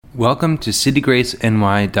Welcome to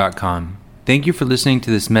citygraceny.com. Thank you for listening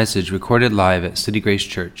to this message recorded live at City Grace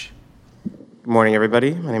Church. Good morning,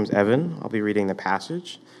 everybody. My name is Evan. I'll be reading the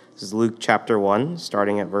passage. This is Luke chapter 1,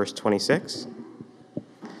 starting at verse 26.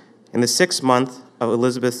 In the 6th month of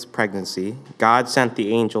Elizabeth's pregnancy, God sent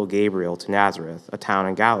the angel Gabriel to Nazareth, a town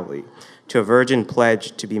in Galilee, to a virgin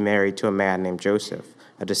pledged to be married to a man named Joseph,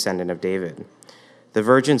 a descendant of David. The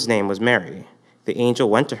virgin's name was Mary. The angel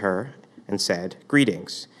went to her and said,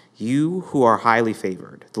 "Greetings, you who are highly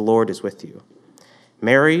favored, the Lord is with you."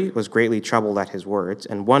 Mary was greatly troubled at his words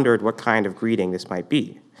and wondered what kind of greeting this might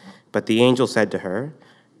be. But the angel said to her,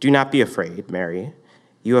 "Do not be afraid, Mary.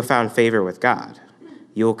 You have found favor with God.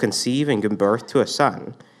 You will conceive and give birth to a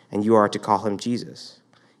son, and you are to call him Jesus.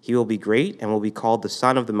 He will be great and will be called the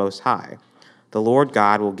Son of the Most High. The Lord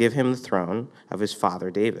God will give him the throne of his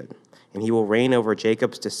father David, and he will reign over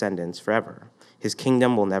Jacob's descendants forever. His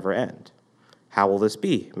kingdom will never end." "How will this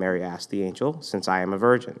be?" Mary asked the angel, "since I am a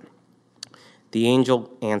virgin?" The angel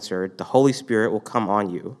answered, "The Holy Spirit will come on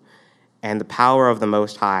you, and the power of the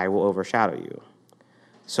Most High will overshadow you.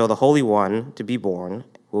 So the Holy One to be born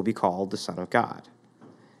will be called the Son of God.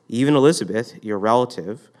 Even Elizabeth, your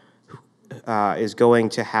relative, is going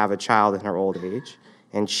to have a child in her old age,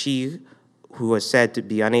 and she who was said to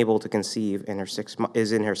be unable to conceive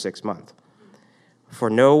is in her 6th month. For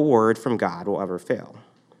no word from God will ever fail."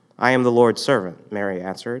 "I am the Lord's servant," Mary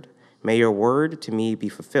answered. "May your word to me be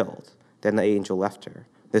fulfilled." Then the angel left her.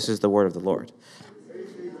 This is the word of the Lord.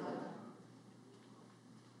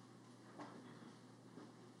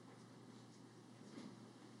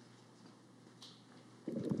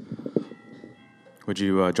 Would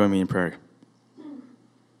you join me in prayer?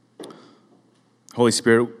 Holy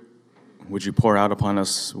Spirit, would you pour out upon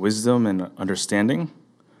us wisdom and understanding,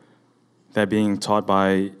 that being taught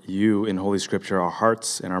by you in Holy Scripture, our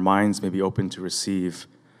hearts and our minds may be open to receive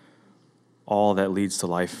all that leads to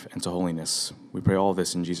life and to holiness. We pray all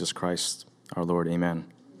this in Jesus Christ, our Lord. Amen.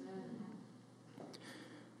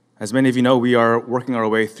 As many of you know, we are working our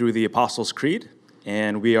way through the Apostles' Creed,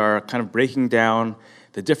 and we are kind of breaking down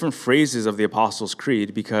the different phrases of the Apostles'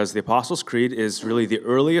 Creed, because the Apostles' Creed is really the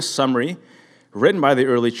earliest summary written by the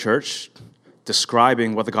early church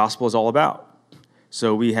describing what the gospel is all about.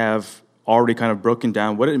 So we have already kind of broken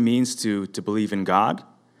down what it means to believe in God,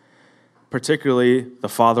 particularly the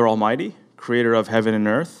Father Almighty, creator of heaven and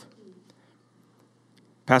earth.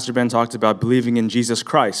 Pastor Ben talked about believing in Jesus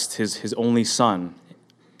Christ, his only Son,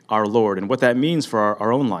 our Lord, and what that means for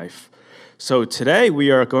our own life. So today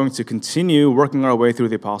we are going to continue working our way through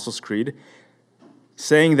the Apostles' Creed,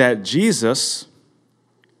 saying that Jesus,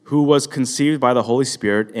 who was conceived by the Holy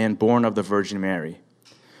Spirit and born of the Virgin Mary.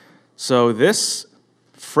 So this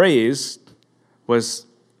phrase was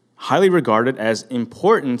highly regarded as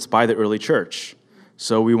important by the early church.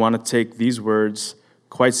 So we want to take these words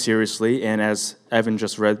quite seriously, and as Evan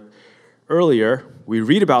just read earlier, we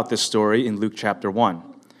read about this story in Luke chapter 1.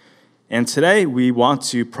 And today we want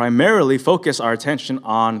to primarily focus our attention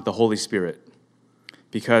on the Holy Spirit,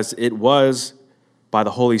 because it was by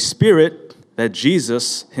the Holy Spirit that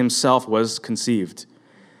Jesus himself was conceived.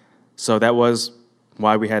 So that was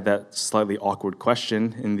why we had that slightly awkward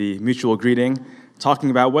question in the mutual greeting, talking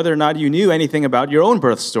about whether or not you knew anything about your own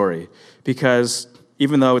birth story. Because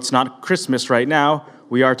even though it's not Christmas right now,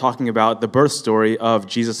 we are talking about the birth story of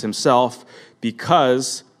Jesus himself,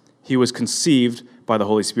 because he was conceived by the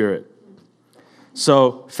Holy Spirit.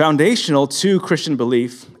 So foundational to Christian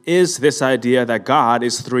belief is this idea that God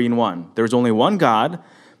is three in one. There's only one God,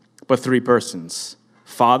 but three persons.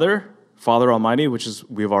 Father Almighty, which is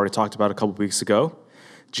we've already talked about a couple weeks ago.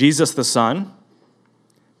 Jesus the Son,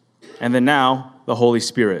 and then now the Holy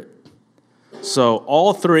Spirit. So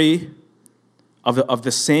all three of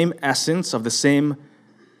the same essence, of the same,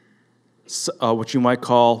 what you might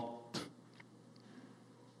call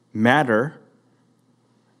matter,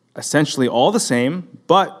 essentially all the same,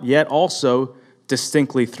 but yet also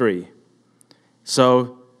distinctly three.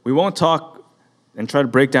 So we won't talk and try to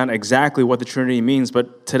break down exactly what the Trinity means,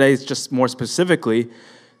 but today is just more specifically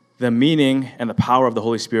the meaning and the power of the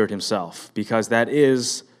Holy Spirit himself, because that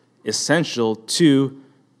is essential to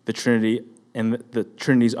the Trinity and the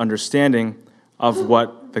Trinity's understanding of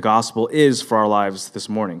what the gospel is for our lives this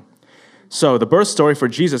morning. So the birth story for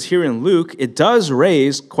Jesus here in Luke, it does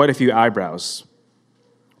raise quite a few eyebrows.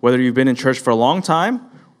 Whether you've been in church for a long time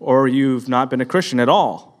or you've not been a Christian at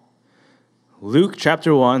all. Luke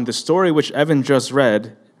chapter 1, the story which Evan just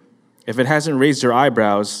read, if it hasn't raised your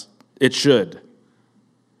eyebrows, it should.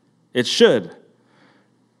 It should.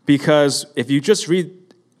 Because if you just read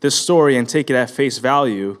this story and take it at face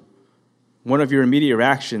value, one of your immediate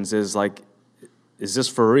reactions is like, is this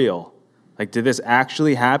for real? Like, did this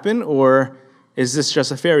actually happen, or is this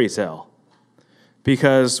just a fairy tale?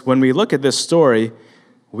 Because when we look at this story,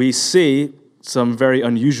 we see some very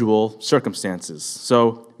unusual circumstances.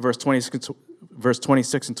 So verse 26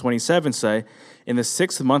 and 27 say, in the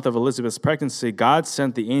 6th month of Elizabeth's pregnancy, God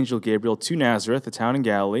sent the angel Gabriel to Nazareth, a town in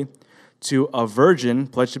Galilee, to a virgin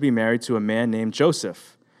pledged to be married to a man named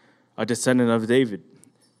Joseph, a descendant of David.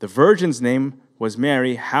 The virgin's name was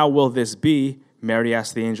Mary. How will this be? Mary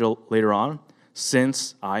asked the angel later on,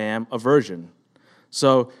 since I am a virgin.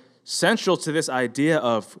 So central to this idea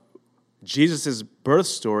of Jesus' birth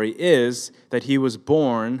story is that he was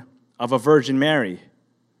born of a Virgin Mary.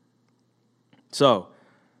 So,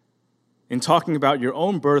 in talking about your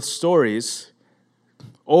own birth stories,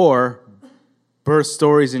 or birth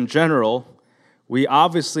stories in general, we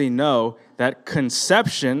obviously know that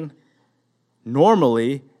conception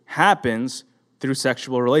normally happens through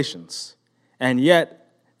sexual relations. And yet,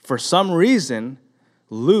 for some reason,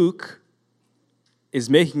 Luke is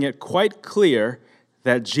making it quite clear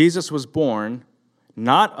that Jesus was born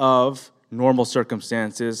not of normal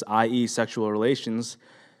circumstances, i.e. sexual relations,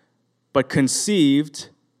 but conceived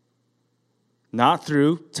not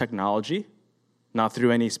through technology, not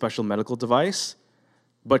through any special medical device,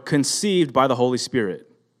 but conceived by the Holy Spirit.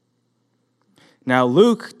 Now,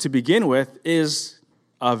 Luke, to begin with, is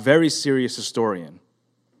a very serious historian.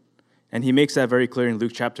 And he makes that very clear in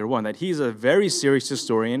Luke chapter 1, that he's a very serious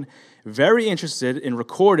historian, very interested in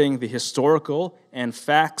recording the historical and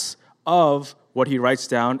facts of what he writes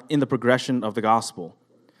down in the progression of the gospel.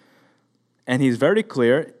 And he's very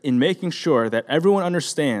clear in making sure that everyone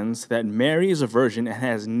understands that Mary is a virgin and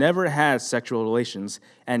has never had sexual relations,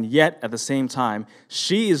 and yet, at the same time,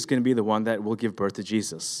 she is going to be the one that will give birth to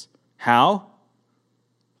Jesus. How?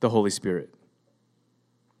 The Holy Spirit.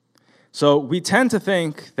 So we tend to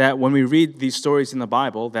think that when we read these stories in the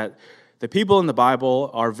Bible, that the people in the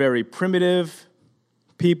Bible are very primitive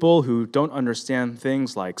people who don't understand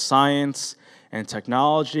things like science and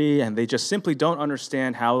technology, and they just simply don't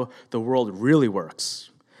understand how the world really works.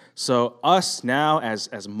 So us now,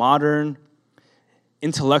 as modern,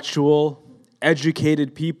 intellectual,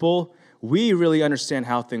 educated people, we really understand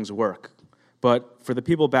how things work. But for the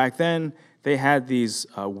people back then, they had these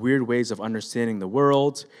weird ways of understanding the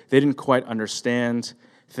world. They didn't quite understand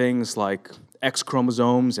things like X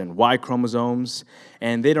chromosomes and Y chromosomes,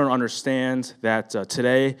 and they don't understand that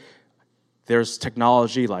today there's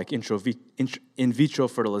technology like in vitro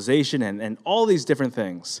fertilization and all these different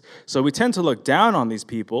things. So we tend to look down on these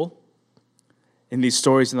people in these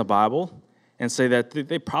stories in the Bible and say that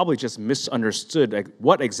they probably just misunderstood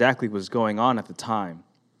what exactly was going on at the time.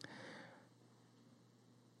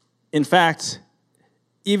 In fact,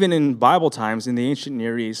 even in Bible times, in the ancient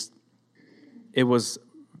Near East, it was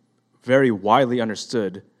very widely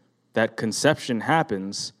understood that conception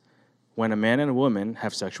happens when a man and a woman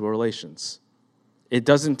have sexual relations. It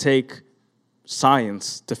doesn't take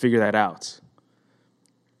science to figure that out.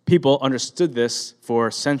 People understood this for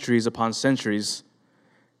centuries upon centuries,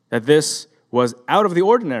 that this was out of the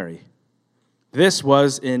ordinary. This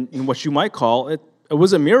was in what you might call, it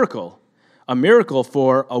was a miracle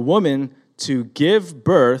for a woman to give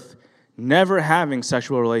birth never having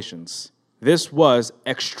sexual relations. This was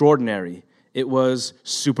extraordinary. It was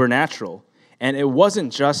supernatural. And it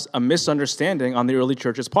wasn't just a misunderstanding on the early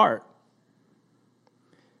church's part.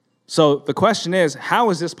 So the question is, how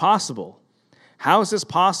is this possible? How is this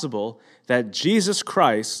possible that Jesus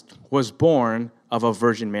Christ was born of a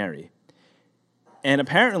Virgin Mary? And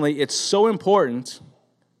apparently it's so important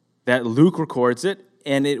that Luke records it,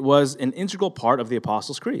 and it was an integral part of the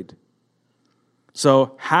Apostles' Creed.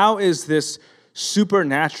 So how is this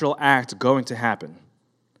supernatural act going to happen?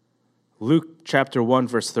 Luke chapter 1,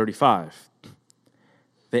 verse 35.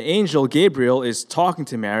 The angel Gabriel is talking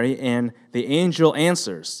to Mary, and the angel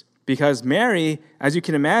answers, because Mary, as you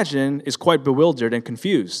can imagine, is quite bewildered and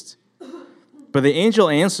confused. But the angel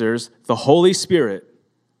answers, the Holy Spirit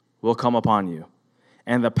will come upon you,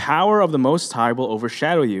 and the power of the Most High will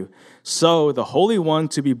overshadow you. So the Holy One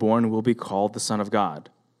to be born will be called the Son of God.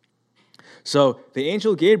 So the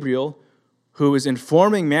angel Gabriel, who is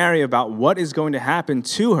informing Mary about what is going to happen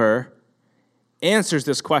to her, answers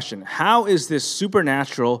this question. How is this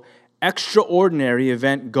supernatural, extraordinary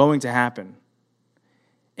event going to happen?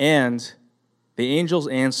 And the angel's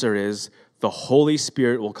answer is, the Holy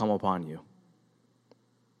Spirit will come upon you.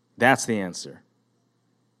 That's the answer.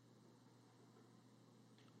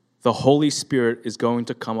 The Holy Spirit is going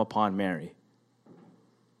to come upon Mary.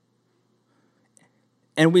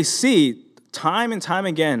 And we see time and time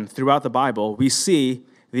again throughout the Bible, we see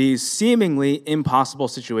these seemingly impossible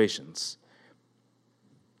situations.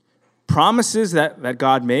 promises that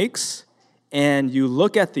God makes, and you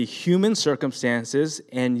look at the human circumstances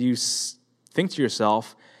and you think to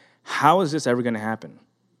yourself, how is this ever going to happen?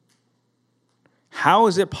 How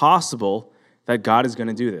is it possible that God is going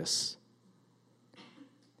to do this?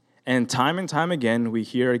 And time again, we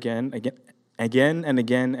hear again and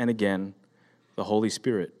again, the Holy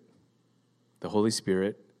Spirit, the Holy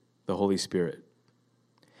Spirit, the Holy Spirit.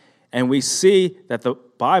 And we see that the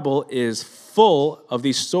Bible is full of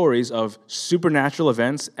these stories of supernatural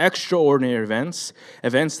events, extraordinary events,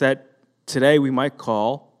 events that today we might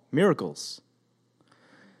call miracles.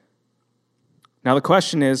 Now the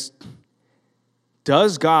question is,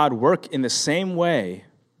 does God work in the same way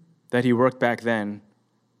that he worked back then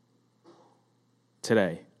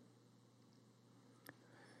today?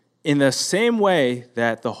 In the same way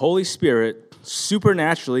that the Holy Spirit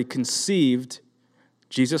supernaturally conceived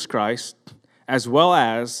Jesus Christ, as well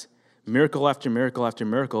as miracle after miracle after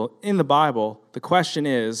miracle in the Bible, the question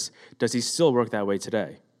is, does he still work that way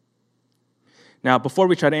today? Now, before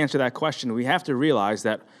we try to answer that question, we have to realize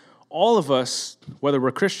that all of us, whether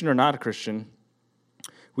we're Christian or not a Christian,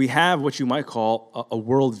 we have what you might call a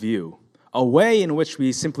worldview, a way in which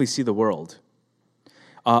we simply see the world,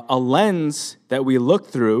 a lens that we look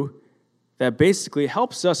through that basically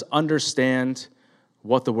helps us understand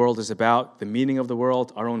what the world is about, the meaning of the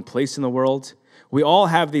world, our own place in the world. We all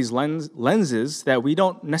have these lenses that we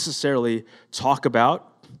don't necessarily talk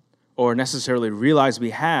about or necessarily realize we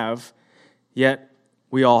have, yet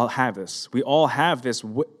we all have this. We all have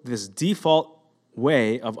this default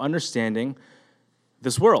way of understanding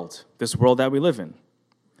this world that we live in.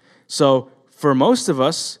 So for most of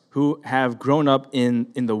us who have grown up in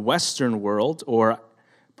the Western world, or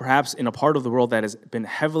perhaps in a part of the world that has been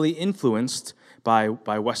heavily influenced by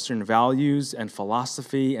Western values and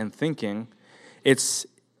philosophy and thinking, it's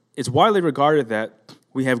widely regarded that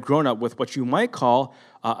we have grown up with what you might call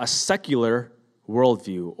a secular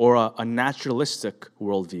worldview or a naturalistic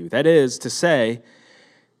worldview. That is to say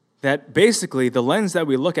that basically the lens that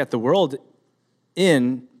we look at the world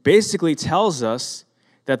in basically tells us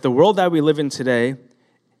that the world that we live in today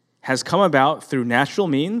has come about through natural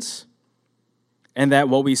means, and that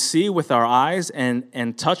what we see with our eyes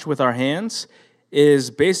and touch with our hands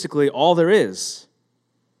is basically all there is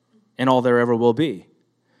and all there ever will be.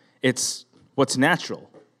 It's what's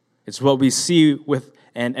natural. It's what we see with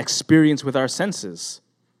and experience with our senses.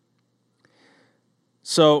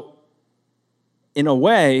 So, in a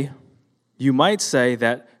way, you might say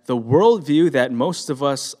that the worldview that most of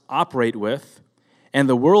us operate with and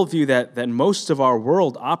the worldview that most of our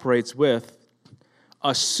world operates with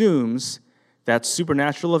assumes that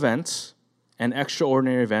supernatural events and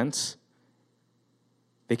extraordinary events,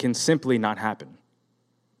 they can simply not happen.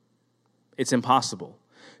 It's impossible.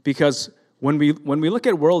 Because when we look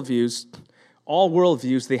at worldviews, all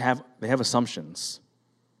worldviews, they have assumptions.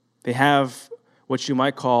 They have what you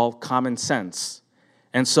might call common sense.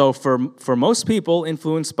 And so for most people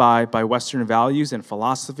influenced by Western values and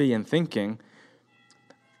philosophy and thinking,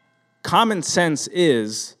 common sense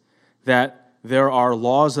is that there are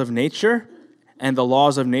laws of nature, and the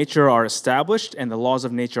laws of nature are established, and the laws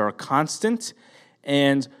of nature are constant.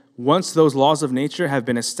 And once those laws of nature have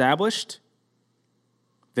been established,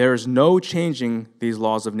 there is no changing these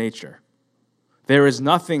laws of nature. There is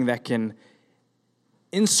nothing that can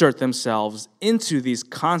insert themselves into these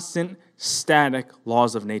constant, static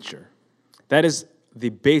laws of nature. That is the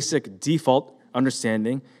basic default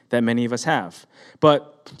understanding that many of us have.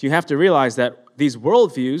 But you have to realize that these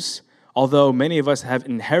worldviews, although many of us have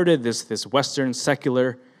inherited this Western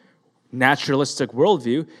secular naturalistic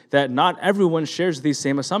worldview, that not everyone shares these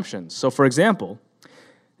same assumptions. So for example,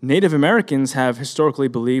 Native Americans have historically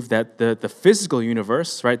believed that the physical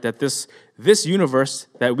universe, right, that this universe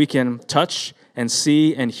that we can touch and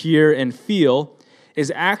see and hear and feel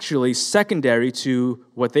is actually secondary to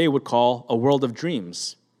what they would call a world of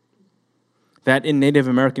dreams. That in Native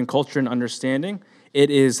American culture and understanding, it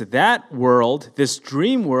is that world, this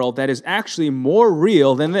dream world, that is actually more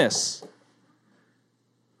real than this.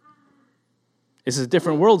 It's a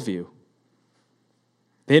different worldview.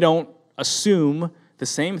 They don't assume the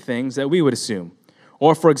same things that we would assume.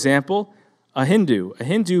 Or, for example, a Hindu. A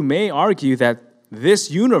Hindu may argue that this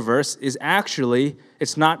universe is actually,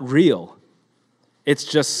 it's not real. It's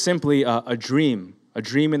just simply a dream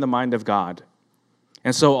in the mind of God.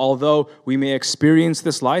 And so although we may experience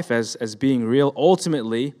this life as being real,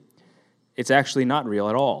 ultimately, it's actually not real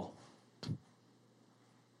at all.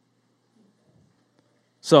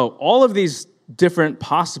 So all of these different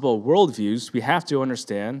possible worldviews, we have to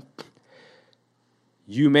understand.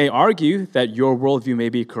 You may argue that your worldview may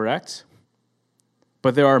be correct,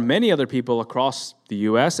 But there are many other people across the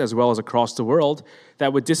U.S. as well as across the world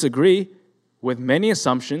that would disagree with many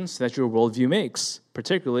assumptions that your worldview makes,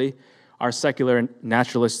 particularly our secular and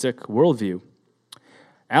naturalistic worldview.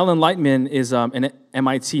 Alan Lightman is an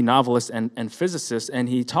MIT novelist and physicist, and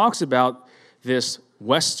he talks about this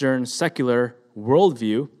Western secular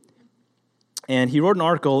worldview. And he wrote an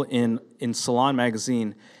article in Salon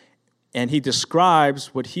magazine, and he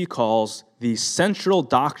describes what he calls the central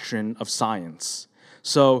doctrine of science.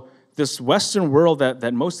 So this Western world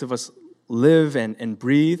that most of us live and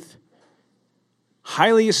breathe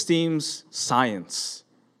highly esteems science.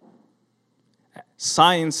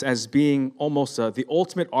 Science as being almost the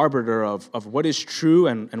ultimate arbiter of what is true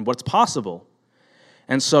and what's possible.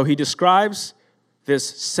 And so he describes this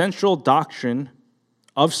central doctrine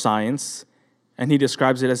of science, and he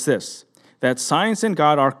describes it as this, that science and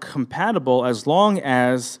God are compatible as long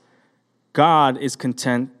as God is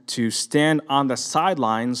content to stand on the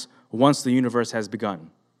sidelines once the universe has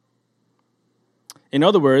begun. In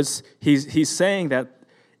other words, he's saying that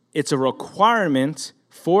it's a requirement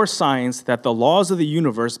for science that the laws of the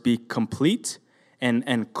universe be complete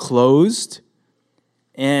and closed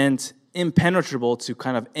and impenetrable to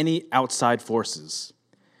kind of any outside forces.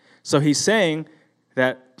 So he's saying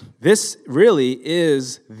that this really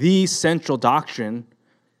is the central doctrine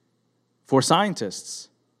for scientists.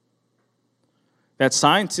 That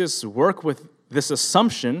scientists work with this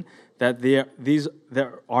assumption that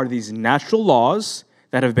there are these natural laws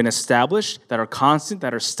that have been established, that are constant,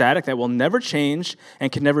 that are static, that will never change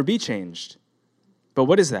and can never be changed. But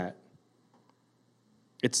what is that?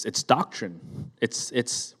 It's doctrine.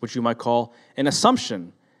 It's what you might call an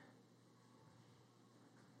assumption.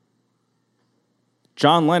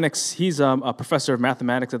 John Lennox, he's a professor of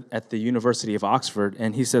mathematics at the University of Oxford,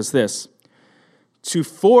 and he says this: to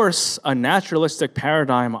force a naturalistic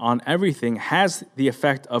paradigm on everything has the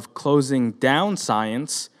effect of closing down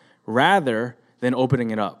science rather than opening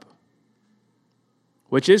it up.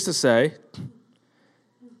 Which is to say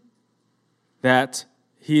that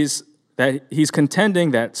he's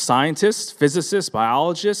contending that scientists, physicists,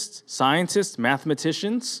 biologists, scientists,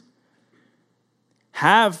 mathematicians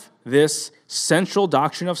have this central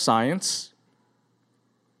doctrine of science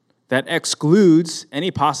that excludes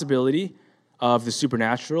any possibility of the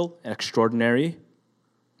supernatural, extraordinary,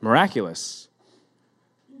 miraculous.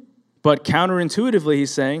 But counterintuitively,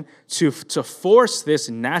 he's saying to force this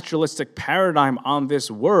naturalistic paradigm on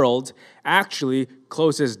this world actually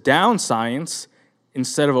closes down science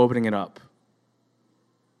instead of opening it up.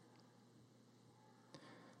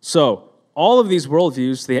 So, all of these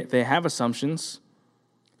worldviews, they have assumptions.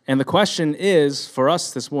 And the question is, for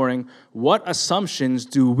us this morning, what assumptions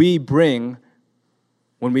do we bring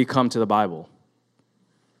when we come to the Bible?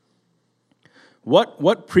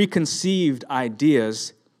 What preconceived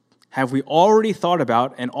ideas have we already thought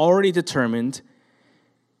about and already determined,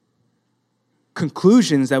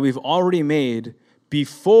 conclusions that we've already made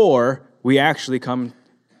before we actually come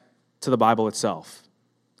to the Bible itself?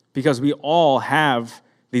 Because we all have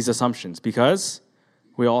these assumptions, because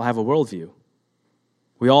we all have a worldview.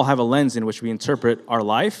 We all have a lens in which we interpret our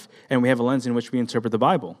life, and we have a lens in which we interpret the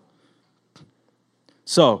Bible.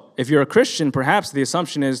 So, if you're a Christian, perhaps the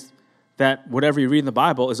assumption is that whatever you read in the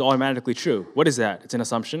Bible is automatically true. What is that? It's an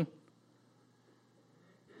assumption.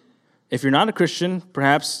 If you're not a Christian,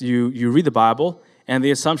 perhaps you read the Bible, and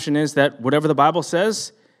the assumption is that whatever the Bible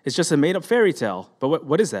says is just a made-up fairy tale. But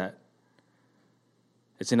what is that?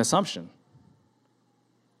 It's an assumption.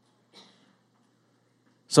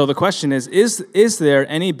 So the question is there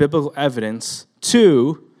any biblical evidence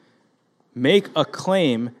to make a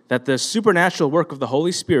claim that the supernatural work of the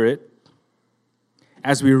Holy Spirit,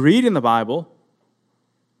 as we read in the Bible,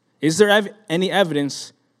 is there any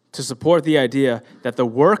evidence to support the idea that the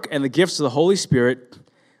work and the gifts of the Holy Spirit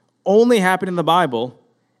only happen in the Bible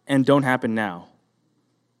and don't happen now?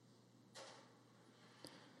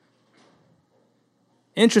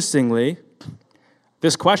 Interestingly,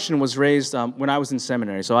 this question was raised when I was in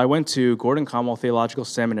seminary. So I went to Gordon Conwell Theological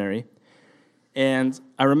Seminary, and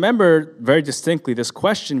I remember very distinctly this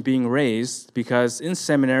question being raised because in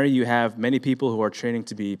seminary you have many people who are training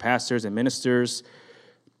to be pastors and ministers,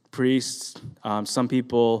 priests, some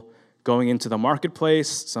people going into the marketplace,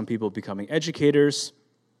 some people becoming educators.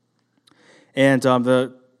 And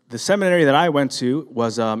the seminary that I went to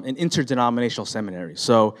was an interdenominational seminary.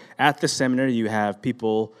 So at the seminary you have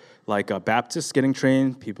people like Baptists getting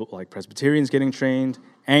trained, people like Presbyterians getting trained,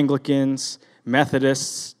 Anglicans,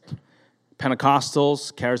 Methodists,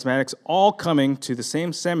 Pentecostals, Charismatics, all coming to the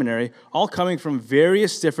same seminary, all coming from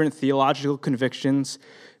various different theological convictions,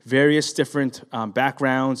 various different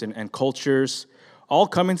backgrounds and cultures, all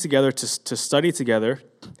coming together to study together.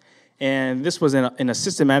 And this was in a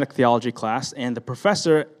systematic theology class, and the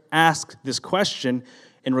professor asked this question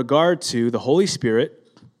in regard to the Holy Spirit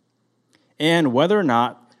and whether or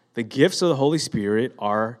not the gifts of the Holy Spirit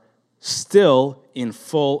are still in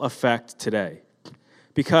full effect today.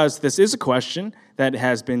 Because this is a question that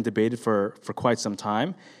has been debated for quite some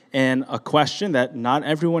time, and a question that not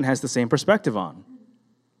everyone has the same perspective on.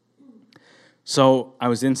 So I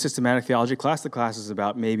was in systematic theology class. The class is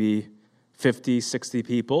about maybe 50, 60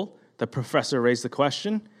 people. The professor raised the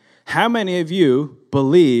question, how many of you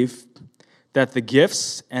believe that the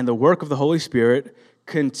gifts and the work of the Holy Spirit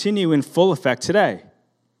continue in full effect today?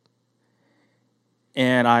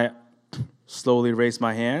 And I slowly raised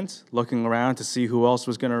my hand, looking around to see who else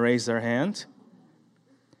was going to raise their hand.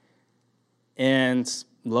 And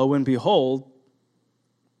lo and behold,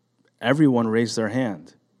 everyone raised their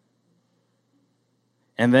hand.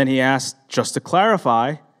 And then he asked, just to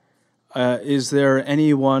clarify, is there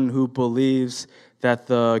anyone who believes that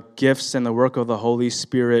the gifts and the work of the Holy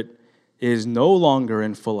Spirit is no longer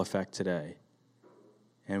in full effect today?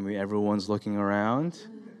 And everyone's looking around,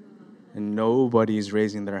 and nobody's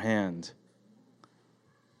raising their hand.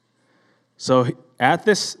 So at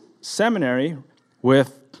this seminary,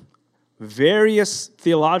 with various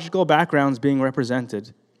theological backgrounds being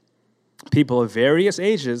represented, people of various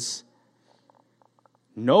ages,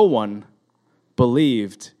 no one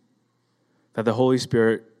believed that the Holy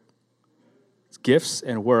Spirit's gifts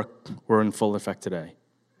and work were in full effect today.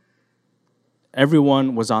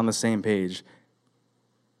 Everyone was on the same page.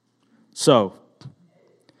 So,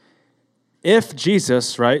 if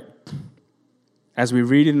Jesus, right, as we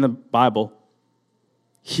read in the Bible,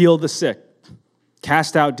 healed the sick,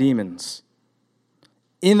 cast out demons,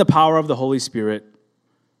 in the power of the Holy Spirit,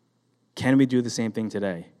 can we do the same thing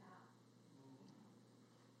today?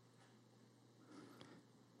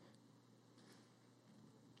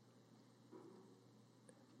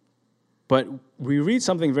 But we read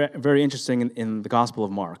something very interesting in the Gospel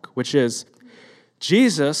of Mark, which is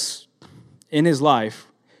Jesus, in his life,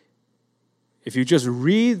 if you just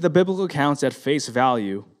read the biblical accounts at face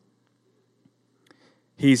value,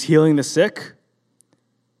 he's healing the sick,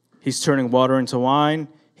 he's turning water into wine,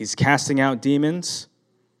 he's casting out demons.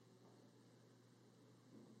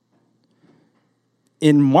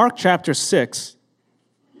 In Mark chapter 6,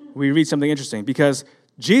 we read something interesting because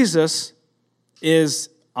Jesus is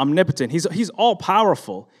omnipotent. He's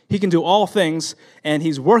all-powerful. He can do all things, and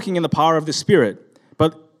he's working in the power of the Spirit.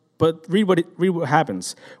 But read what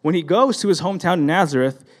happens. When he goes to his hometown in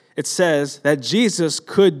Nazareth, it says that Jesus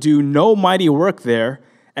could do no mighty work there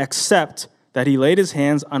except that he laid his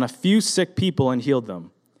hands on a few sick people and healed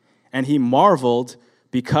them. And he marveled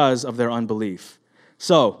because of their unbelief.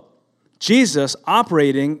 So, Jesus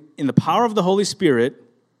operating in the power of the Holy Spirit,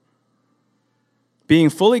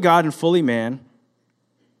 being fully God and fully man,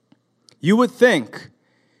 you would think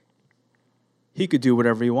he could do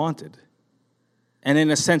whatever he wanted. And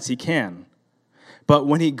in a sense, he can. But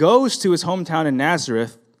when he goes to his hometown in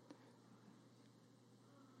Nazareth,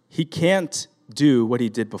 he can't do what he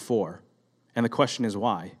did before. And the question is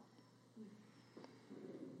why?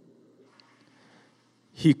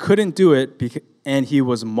 He couldn't do it, and he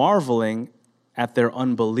was marveling at their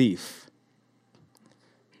unbelief.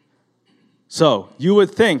 So, you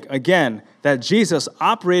would think, again, that Jesus,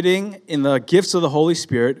 operating in the gifts of the Holy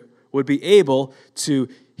Spirit, would be able to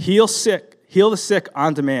heal the sick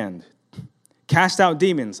on demand, cast out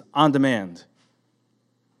demons on demand,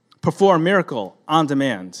 perform miracle on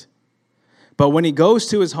demand. But when he goes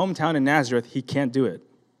to his hometown in Nazareth, he can't do it.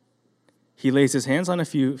 He lays his hands on a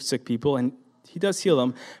few sick people, and he does heal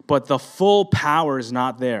them, but the full power is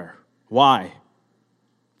not there. Why?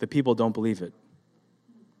 The people don't believe it.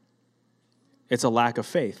 It's a lack of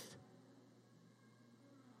faith.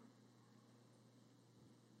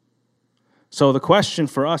 So the question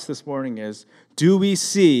for us this morning is, do we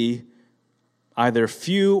see either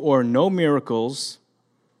few or no miracles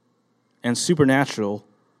and supernatural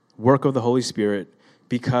work of the Holy Spirit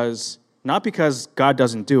not because God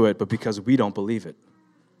doesn't do it, but because we don't believe it?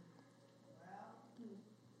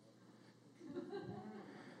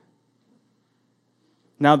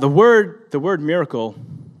 Now, the word miracle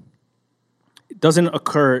doesn't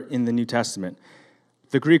occur in the New Testament.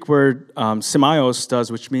 The Greek word semaios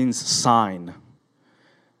does, which means sign.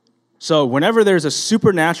 So whenever there's a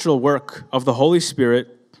supernatural work of the Holy Spirit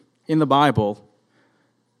in the Bible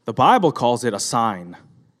calls it a sign.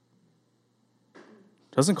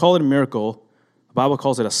 It doesn't call it a miracle. The Bible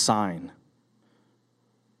calls it a sign.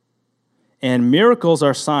 And miracles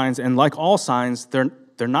are signs, and like all signs, they're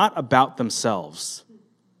not about themselves.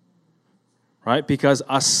 right? Because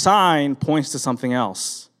a sign points to something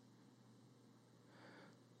else.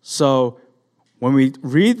 So when we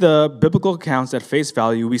read the biblical accounts at face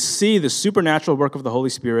value, we see the supernatural work of the Holy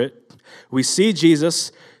Spirit. We see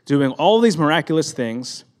Jesus doing all these miraculous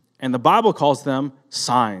things, and the Bible calls them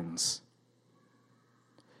signs.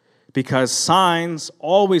 Because signs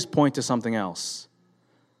always point to something else.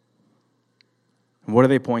 And what do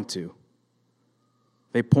they point to?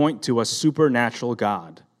 They point to a supernatural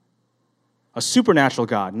God. A supernatural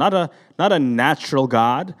God, not a natural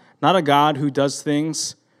God, not a God who does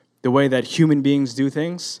things the way that human beings do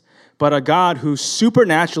things, but a God who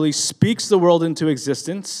supernaturally speaks the world into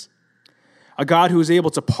existence, a God who is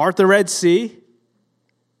able to part the Red Sea,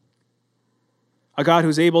 a God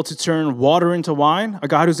who's able to turn water into wine, a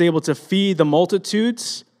God who's able to feed the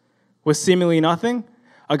multitudes with seemingly nothing,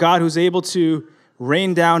 a God who's able to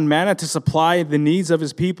rain down manna to supply the needs of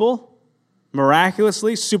his people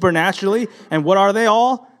miraculously, supernaturally. And what are they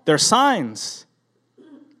all? They're signs.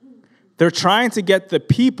 They're trying to get the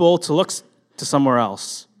people to look to somewhere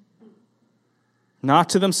else. Not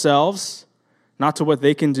to themselves, not to what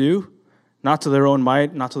they can do, not to their own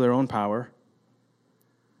might, not to their own power,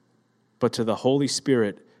 but to the Holy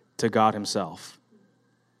Spirit, to God himself.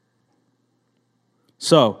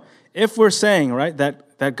 So, if we're saying, right,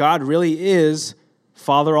 that God really is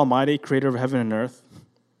Father Almighty, creator of heaven and earth,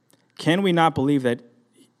 can we not believe that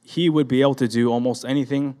he would be able to do almost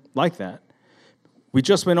anything like that? We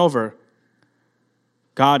just went over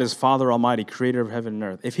God is Father Almighty, creator of heaven and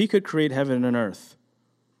earth. If he could create heaven and earth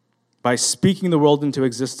by speaking the world into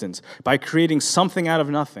existence, by creating something out of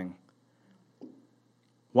nothing,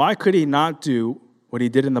 why could he not do what he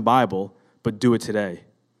did in the Bible, but do it today?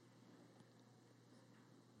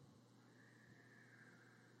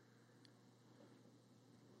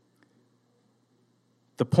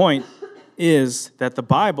 The point is that the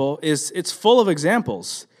Bible it's full of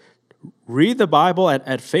examples. Read the Bible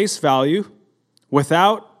at face value,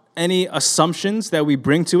 without any assumptions that we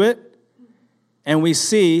bring to it, and we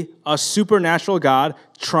see a supernatural God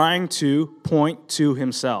trying to point to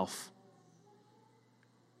himself.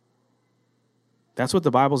 That's what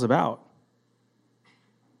the Bible's about.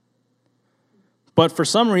 But for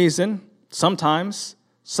some reason, sometimes,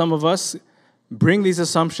 some of us bring these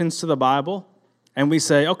assumptions to the Bible, and we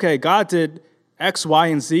say, okay, God did X, Y,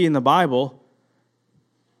 and Z in the Bible,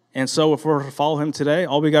 and so if we're to follow him today,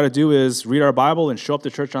 all we got to do is read our Bible and show up to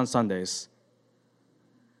church on Sundays.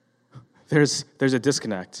 There's a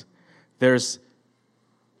disconnect. There's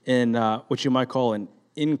what you might call an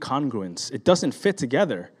incongruence. It doesn't fit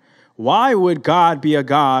together. Why would God be a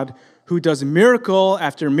God who does miracle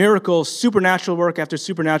after miracle, supernatural work after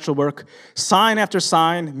supernatural work, sign after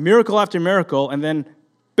sign, miracle after miracle, and then,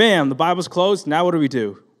 bam, the Bible's closed. Now what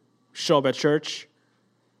do? Show up at church?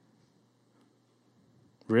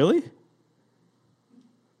 Really?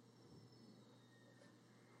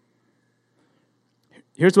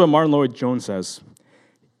 Here's what Martin Lloyd-Jones says.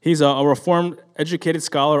 He's a Reformed, educated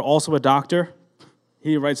scholar, also a doctor.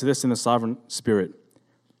 He writes this in The Sovereign Spirit.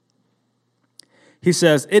 He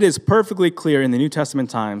says, "It is perfectly clear in the New Testament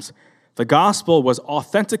times the gospel was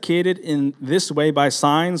authenticated in this way by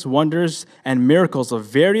signs, wonders, and miracles of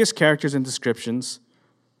various characters and descriptions."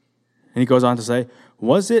 And he goes on to say,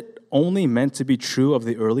 "Was it only meant to be true of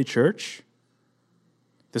the early church?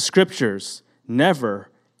 The scriptures never,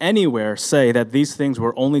 anywhere say that these things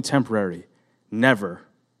were only temporary. Never.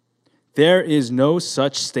 There is no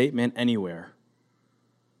such statement anywhere."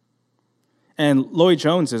 And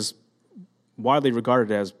Lloyd-Jones is widely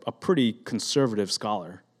regarded as a pretty conservative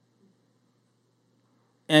scholar.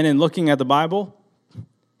 And in looking at the Bible,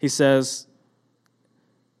 he says,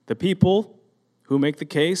 the people who make the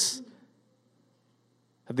case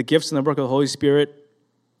that the gifts and the work of the Holy Spirit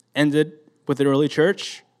ended with the early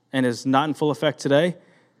church and is not in full effect today,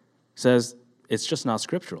 says it's just not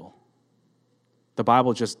scriptural. The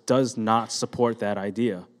Bible just does not support that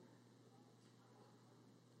idea.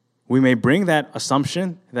 We may bring that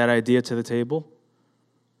assumption, that idea to the table,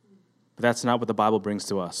 but that's not what the Bible brings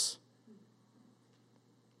to us.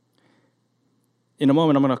 In a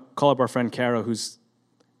moment, I'm going to call up our friend Kara, who's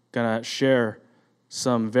going to share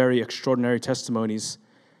some very extraordinary testimonies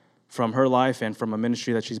from her life and from a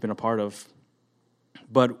ministry that she's been a part of.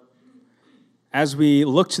 But as we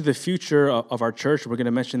look to the future of our church, we're going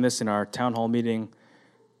to mention this in our town hall meeting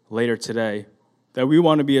later today, that we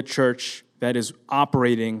want to be a church that is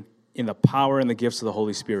operating in the power and the gifts of the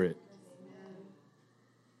Holy Spirit.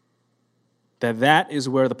 That is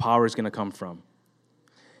where the power is going to come from.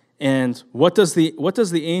 And what does the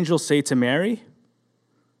angel say to Mary?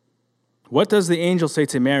 What does the angel say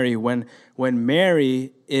to Mary when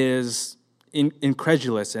Mary is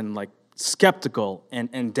incredulous and like skeptical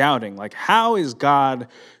and doubting. Like, how is God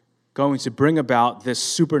going to bring about this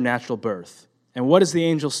supernatural birth? And what does the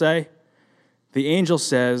angel say? The angel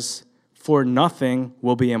says, for nothing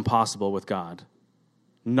will be impossible with God.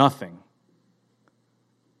 Nothing.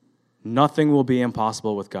 Nothing will be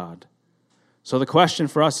impossible with God. So the question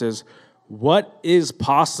for us is, what is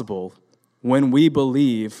possible when we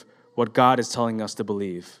believe what God is telling us to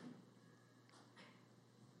believe?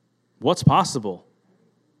 What's possible?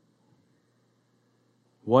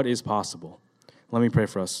 What is possible? Let me pray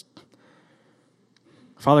for us.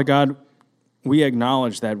 Father God, we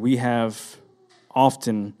acknowledge that we have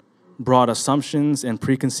often brought assumptions and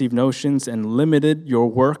preconceived notions and limited your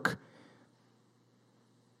work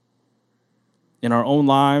in our own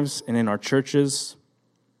lives and in our churches.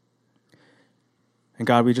 And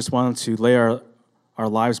God, we just want to lay our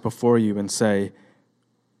lives before you and say,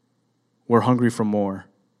 we're hungry for more.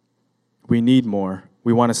 We need more.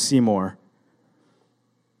 We want to see more.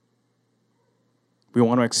 We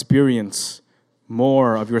want to experience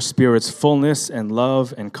more of your Spirit's fullness and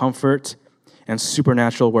love and comfort and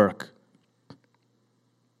supernatural work.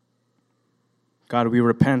 God, we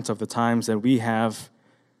repent of the times that we have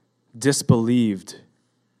disbelieved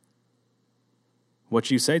what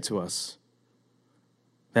you say to us.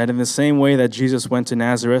 That in the same way that Jesus went to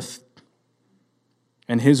Nazareth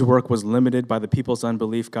and his work was limited by the people's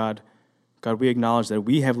unbelief, God, we acknowledge that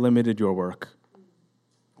we have limited your work.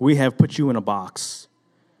 We have put you in a box.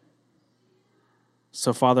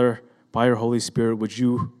 So, Father, by your Holy Spirit, would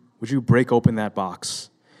you break open that box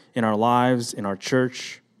in our lives, in our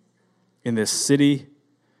church, in this city?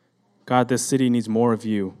 God, this city needs more of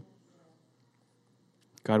you.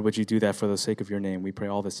 God, would you do that for the sake of your name? We pray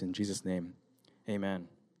all this in Jesus' name. Amen.